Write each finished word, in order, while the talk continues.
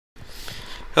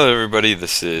Hello everybody,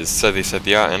 this is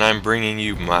Satya, and I'm bringing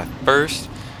you my first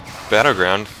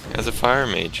battleground as a fire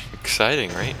mage. Exciting,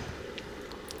 right?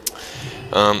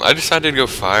 I decided to go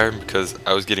fire because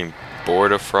I was getting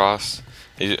bored of frost.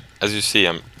 As you see,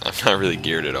 I'm not really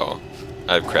geared at all.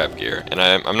 I have crap gear, and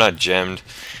I'm not gemmed.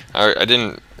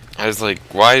 I was like,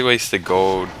 why waste the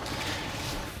gold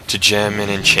to gem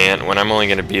and enchant when I'm not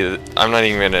even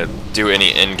gonna do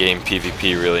any endgame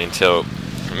PvP really until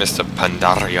Mr.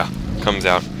 Pandaria comes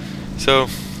out. So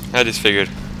I just figured,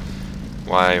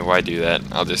 why do that?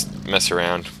 I'll just mess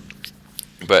around.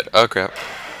 But oh crap,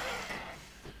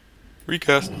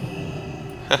 recast.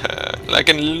 Like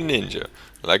a little ninja,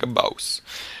 like a boss.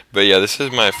 But yeah, this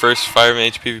is my first fire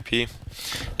mage PvP,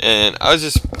 and I was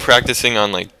just practicing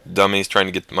on like dummies, trying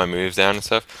to get my moves down and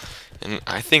stuff. And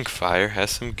I think fire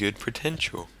has some good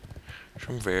potential,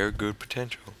 some very good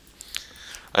potential.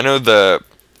 I know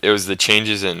it was the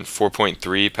changes in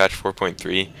 4.3, patch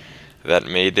 4.3, that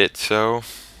made it so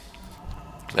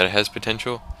that it has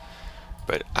potential,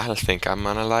 but I think I'm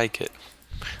gonna like it.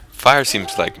 Fire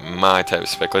seems like my type of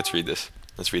spec. Let's read this.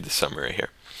 Let's read the summary right here.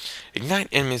 Ignite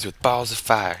enemies with balls of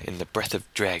fire in the breath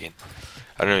of dragon.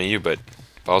 I don't know you, but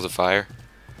balls of fire,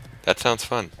 that sounds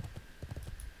fun.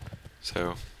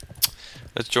 So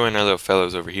let's join our little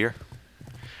fellows over here.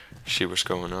 See what's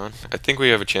going on. I think we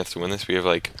have a chance to win this. We have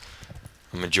like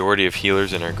a majority of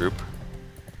healers in our group,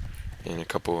 and a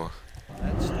couple.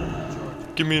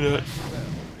 Give me that.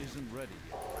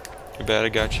 Too bad I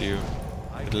got you.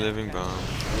 The living bomb.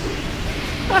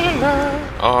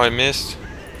 Oh, I missed.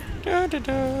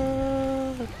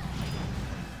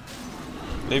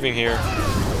 Leaving here.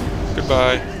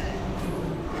 Goodbye.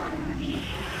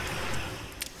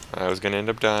 I was gonna end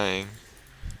up dying.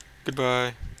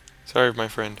 Goodbye. Sorry, my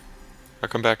friend. I'll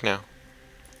come back now.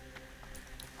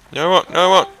 No, I won't. No, I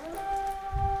won't.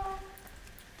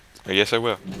 I guess I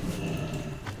will.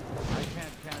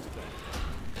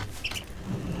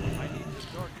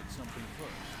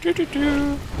 Do do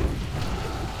do.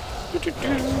 Do do do.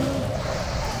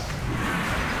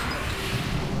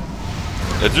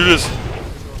 Let's do this.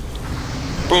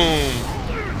 Boom.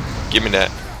 Give me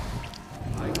that.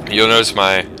 You'll notice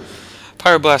my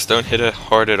Pyroblast don't hit it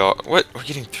hard at all. What? We're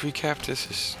getting 3 capped?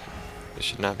 This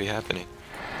should not be happening.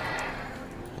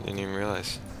 I didn't even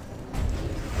realize.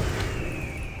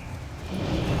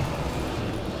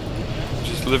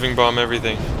 Just living bomb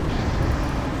everything.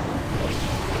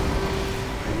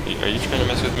 Are you trying to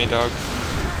mess with me, dog?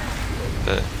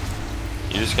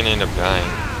 You're just gonna end up dying.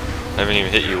 I haven't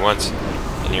even hit you once,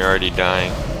 and you're already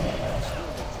dying.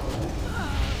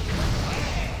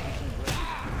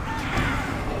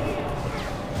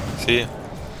 See? I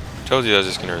told you that was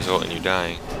just gonna result in you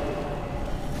dying.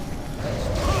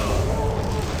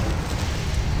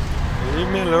 Leave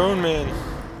me alone, man.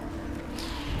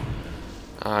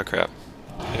 Ah, crap.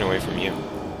 Get away from you.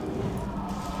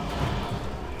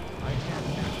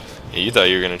 Yeah, you thought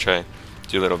you were gonna try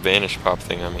do a little vanish pop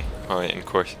thing on me. Oh, yeah, and of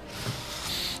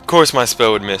course my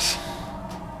spell would miss.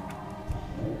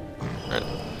 Alright.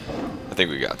 I think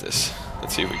we got this.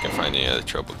 Let's see if we can find any other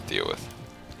trouble to deal with.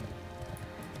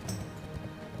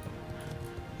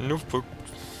 Nope.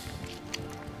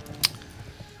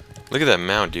 Look at that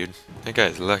mount, dude. That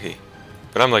guy's lucky.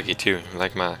 But I'm lucky too.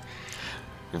 Like my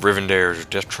Rivendare's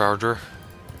Death Charger.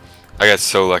 I got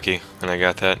so lucky when I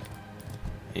got that.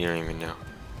 You don't even know.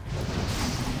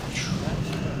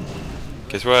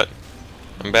 Guess what?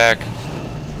 I'm back.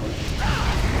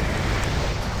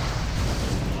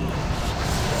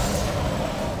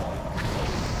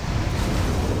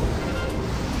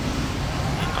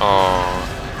 Oh.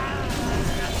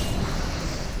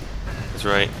 That's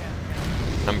right.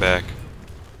 I'm back.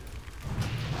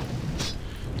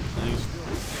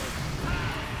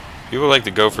 People like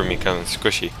to go for me kind of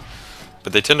squishy,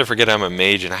 but they tend to forget I'm a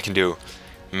mage and I can do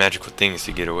magical things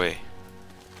to get away.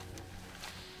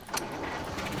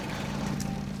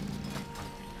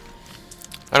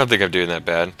 I don't think I'm doing that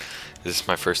bad. This is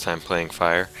my first time playing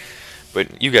fire,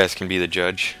 but you guys can be the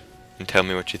judge and tell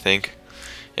me what you think.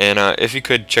 And if you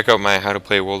could, check out my How to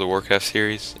Play World of Warcraft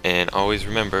series, and always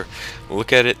remember,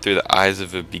 look at it through the eyes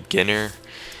of a beginner,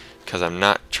 because I'm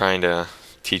not trying to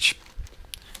teach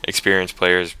experienced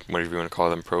players, whatever you want to call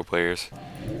them, pro players,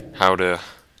 how to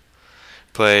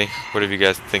play. Whatever you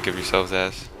guys think of yourselves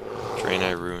as.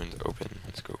 Draenor ruins open.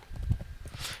 Let's go.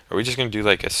 Are we just gonna do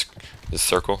like a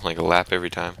circle, like a lap every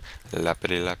time?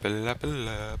 Lappity lappity lappity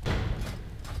lap.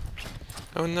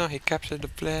 Oh no, he captured the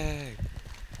flag.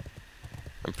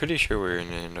 I'm pretty sure we're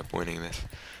gonna end up winning this.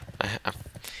 I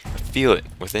feel it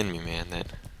within me, man, that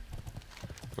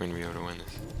we're gonna be able to win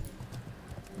this.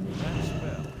 That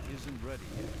spell isn't ready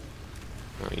yet.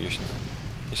 Oh, you're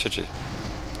such a...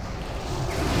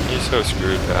 You're so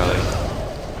screwed, Valley.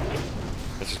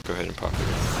 Let's just go ahead and pop it.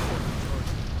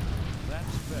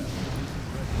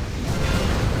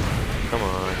 Come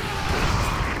on.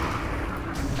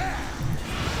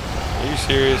 Are you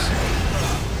serious?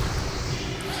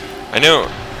 I know.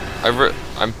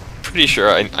 I'm pretty sure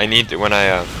I need to, when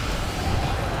I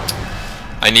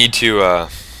need to I'm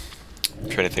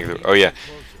trying to think of the, oh yeah,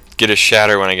 get a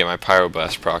shatter when I get my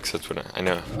pyroblast procs. That's what I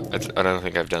know. I don't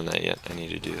think I've done that yet. I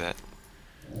need to do that.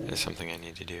 That's something I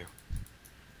need to do.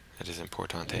 That is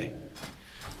importante.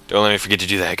 Don't let me forget to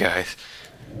do that, guys.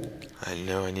 I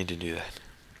know I need to do that.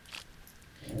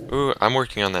 Ooh, I'm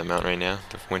working on that mount right now,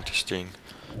 the Winter String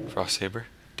Frost Saber.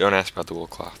 Don't ask about the wool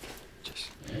cloth. Just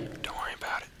don't worry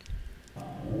about it.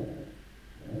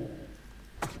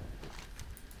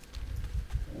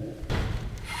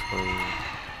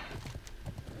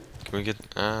 Can we get...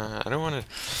 I don't want to...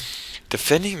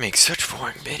 Defending makes such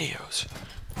boring videos.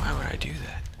 Why would I do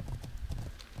that?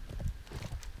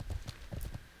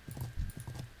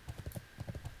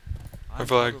 My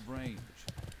flag.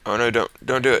 Oh no,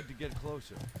 don't do it.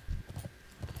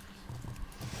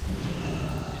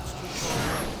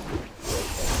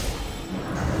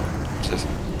 Just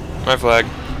my flag.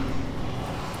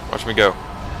 Watch me go.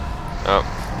 Oh.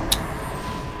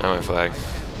 Not my flag.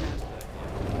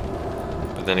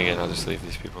 But then again, I'll just leave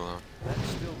these people alone.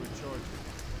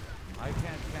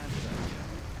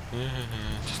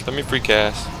 Just let me free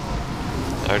cast.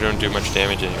 I don't do much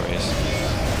damage anyways.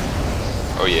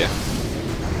 Oh yeah.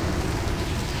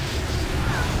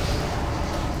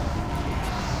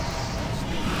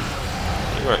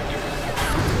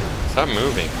 Stop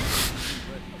moving.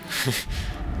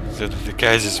 The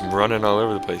guy's just running all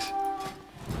over the place.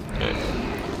 Alright.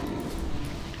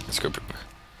 Let's go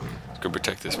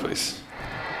protect this place.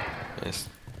 Nice.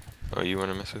 Oh, you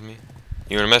wanna mess with me?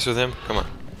 You wanna mess with him? Come on.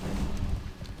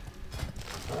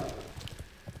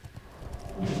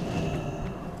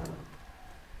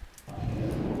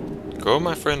 Go,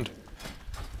 my friend.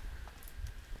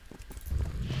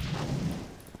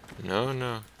 No,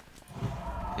 no.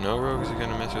 No rogues are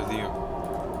gonna mess with you.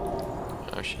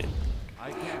 Oh shit.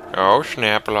 Oh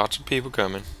snap, lots of people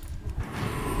coming.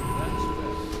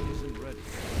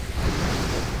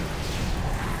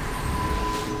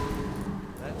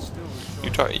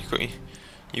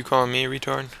 You calling me a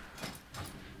retard?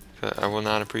 I will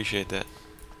not appreciate that.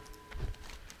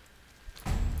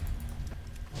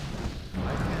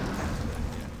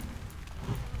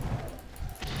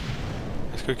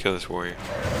 Let's go kill this warrior.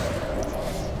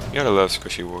 You gotta love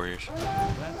squishy warriors.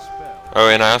 Oh,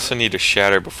 and I also need to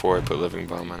shatter before I put living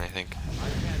bomb on, I think.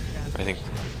 I think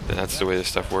that's the way this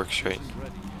stuff works, right?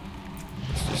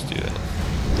 Let's just do that.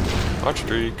 Hot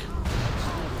streak.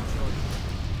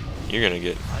 You're gonna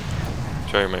get...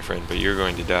 Sorry, my friend, but you're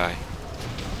going to die.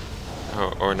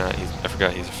 Oh, or not. I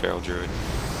forgot he's a feral druid.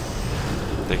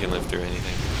 They can live through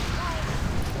anything.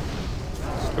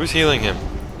 Who's healing him?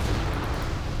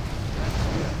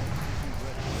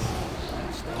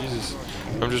 Jesus.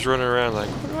 I'm just running around like,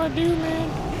 what do I do, man?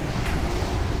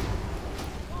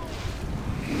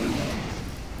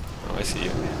 Oh, I see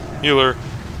you. Healer.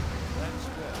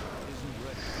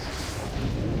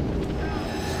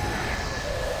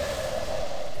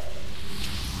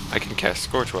 I can cast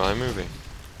Scorch while I'm moving.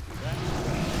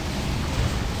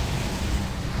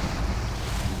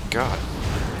 God.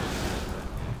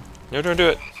 No, don't do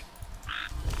it.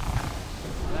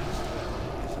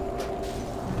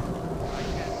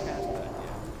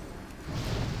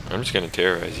 I'm just gonna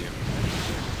terrorize you.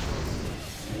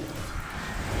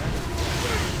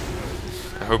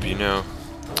 I hope you know.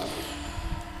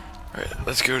 Alright,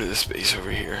 let's go to this space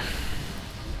over here.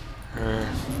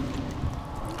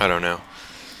 I don't know.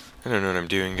 I don't know what I'm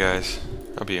doing, guys.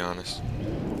 I'll be honest.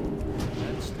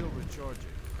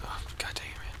 Oh, god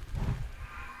dang it,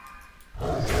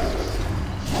 man.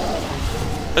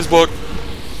 Let's block.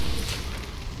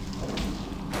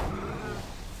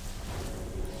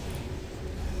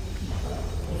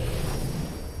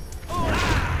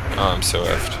 Oh, I'm so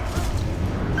effed.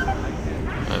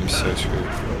 I'm so screwed.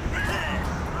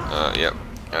 Yep.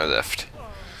 I was effed.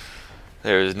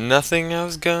 There's nothing I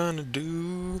was gonna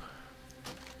do.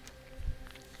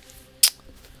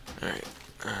 Alright.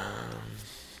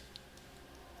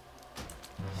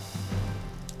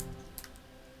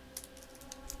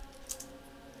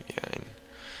 Yeah, I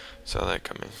saw that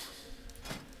coming.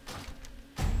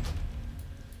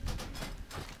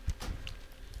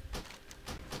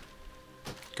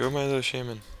 Go, my little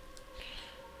shaman.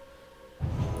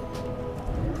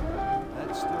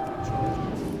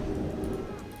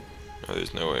 Oh,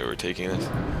 there's no way we're taking this.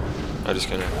 I'm just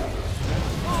gonna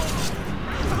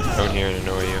come in here and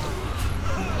annoy you.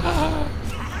 Ah.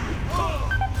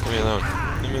 Leave me alone.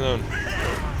 Leave me alone.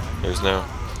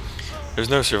 There's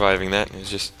no surviving that. It was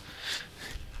just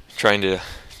trying to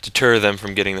deter them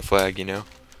from getting the flag, you know.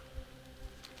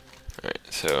 Alright,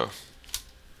 so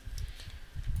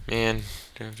man,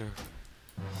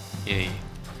 yay.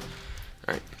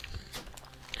 Alright.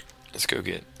 Let's go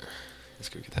get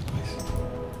that place.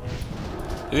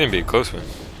 It's gonna be a close one.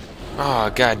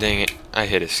 Oh, god dang it. I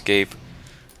hit escape.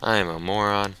 I am a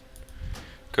moron.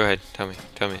 Go ahead, tell me.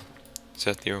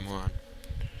 Seth, you're a moron.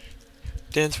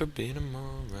 Dance for being a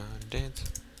moron. Dance.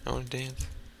 I wanna dance.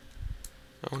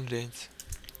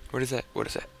 What is that? A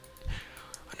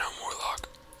no warlock.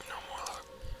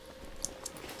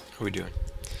 What are we doing?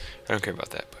 I don't care about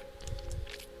that, but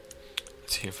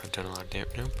let's see if I've done a lot of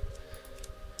damage. Nope.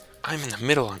 I'm in the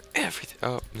middle on everything.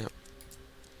 Oh, no.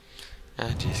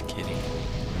 I'm just kidding.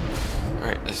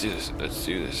 Alright, let's do this.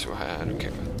 I don't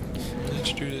care about that.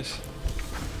 Let's do this.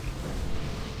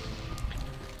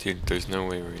 Dude, there's no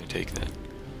way we're gonna take that.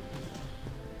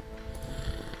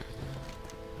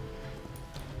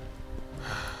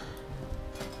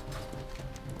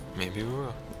 Maybe we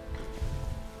will.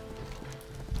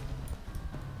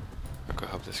 I'll go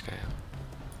help this guy out.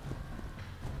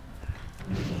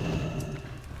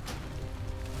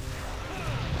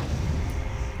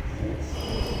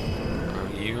 Oh,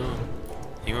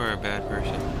 you are a bad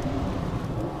person.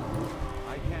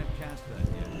 I can't cast that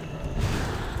yet.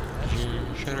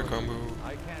 Shatter combo.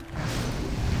 I can't cast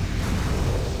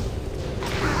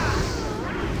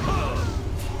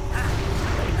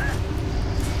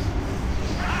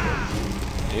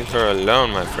it. Leave her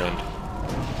alone, my friend.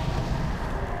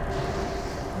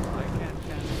 I can't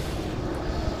cast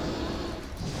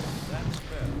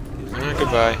that.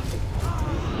 Goodbye.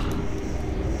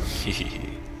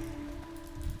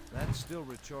 That's still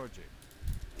recharging.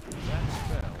 That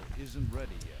spell isn't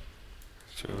ready yet.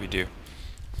 That's what we do.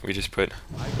 We just put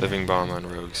living bomb on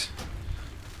rogues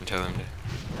and tell them to.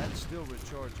 That's still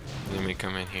recharging. And then we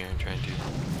come in here and try to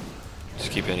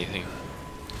just keep anything.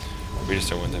 We just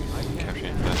don't want them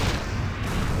capturing that.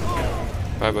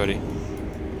 Bye, buddy.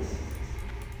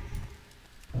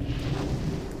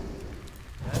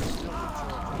 That's still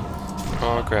recharging.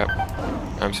 Oh crap!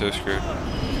 I'm so screwed.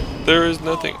 There is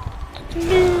nothing.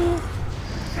 No.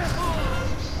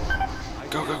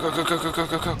 Go!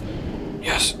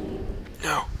 Yes.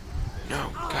 No.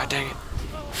 God dang it.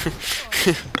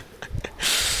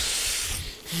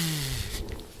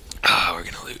 We're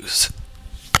gonna lose.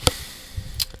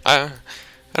 I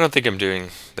don't think I'm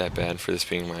doing that bad for this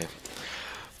being my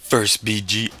first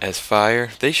BGS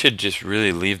fire. They should just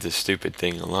really leave this stupid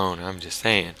thing alone. I'm just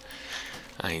saying.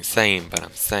 I ain't saying, but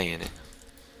I'm saying it.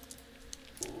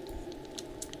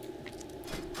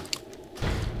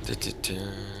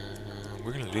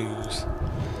 We're gonna lose.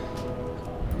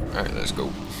 Alright, let's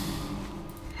go.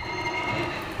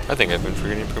 I think I've been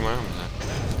forgetting to put my arms on.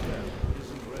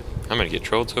 I'm gonna get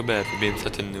trolled so bad for being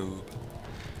such a noob.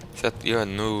 Seth, you're a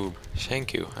noob.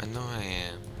 Thank you. I know I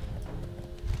am.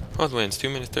 Horde wins 2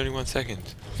 minutes 31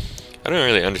 seconds. I don't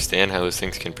really understand how those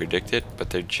things can predict it, but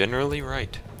they're generally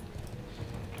right.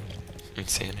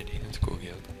 Insanity. That's a cool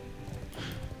guild.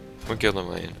 What guild am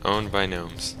I in? Owned by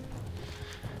gnomes.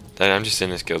 I'm just in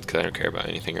this guild because I don't care about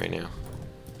anything right now.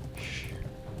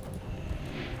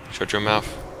 Shut your mouth.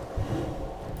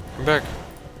 Come back.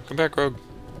 Come back, rogue.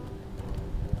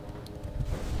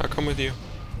 I'll come with you.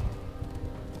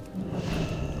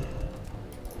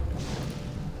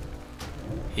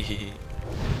 Hehehe.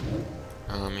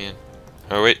 Oh man.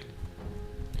 Oh wait.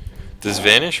 Does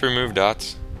vanish remove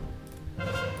dots?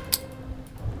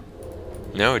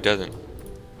 No, it doesn't.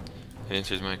 It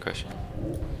answers my question.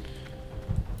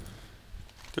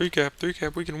 3 cap,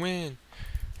 we can win.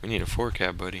 We need a 4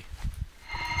 cap, buddy.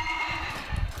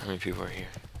 How many people are here?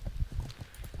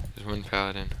 There's one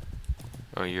paladin.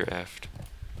 Oh, you're effed.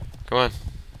 Come on,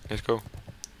 let's go.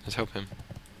 Let's help him.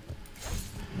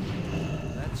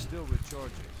 That's still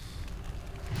recharging.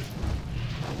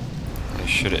 I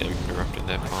should have interrupted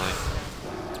that poly.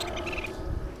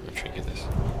 I'm trying to get this.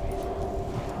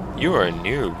 You are a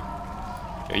noob.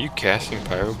 Are you casting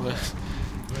Pyroblast?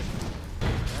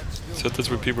 So that's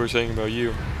what people are saying about you.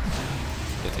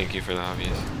 Yeah, thank you for the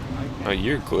obvious. Oh,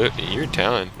 you're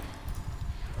talented.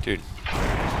 Dude,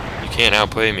 you can't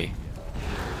outplay me.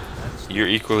 You're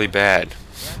equally bad.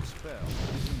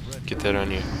 Get that on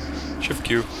you. Shift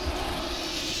Q.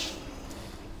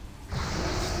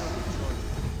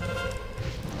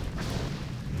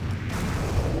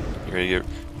 You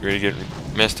ready to get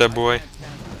messed up, boy?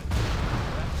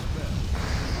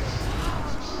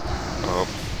 Oh.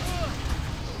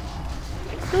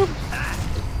 Boop.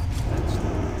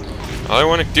 All I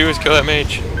want to do is kill that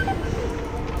mage.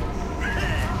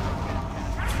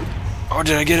 Oh,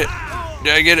 did I get it?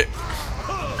 Did I get it?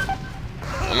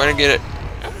 I'm gonna get it.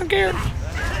 I don't care.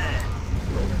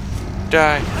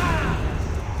 Die.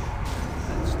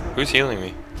 Who's healing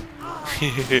me?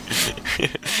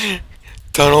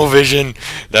 Tunnel vision.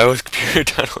 That was pure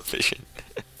tunnel vision.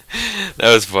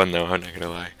 That was fun though, I'm not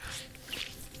gonna lie.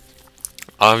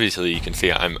 Obviously you can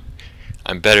see I'm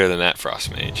better than that frost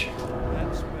mage.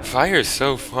 Fire is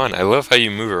so fun. I love how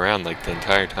you move around like the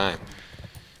entire time.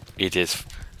 It is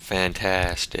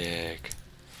fantastic.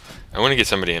 I want to get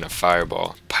somebody in a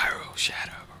fireball. Pyro,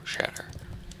 shatter.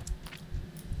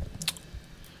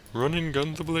 Running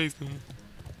guns ablazing.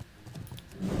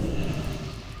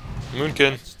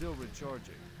 Moonkin. Still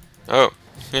recharging. Oh,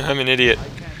 I'm an idiot.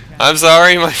 I'm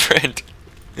sorry, my friend.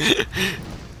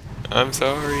 I'm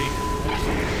sorry.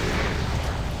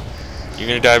 You're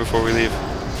gonna die before we leave.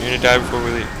 You're gonna die before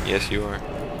we leave. Yes, you are.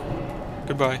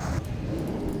 Goodbye.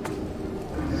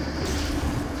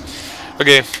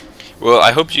 Okay. Well,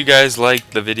 I hope you guys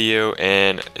liked the video,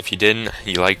 and if you didn't,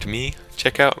 you liked me.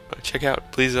 Check out,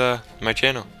 please, my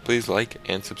channel. Please like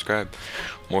and subscribe.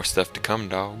 More stuff to come,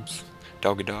 dogs.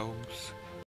 Doggy dogs.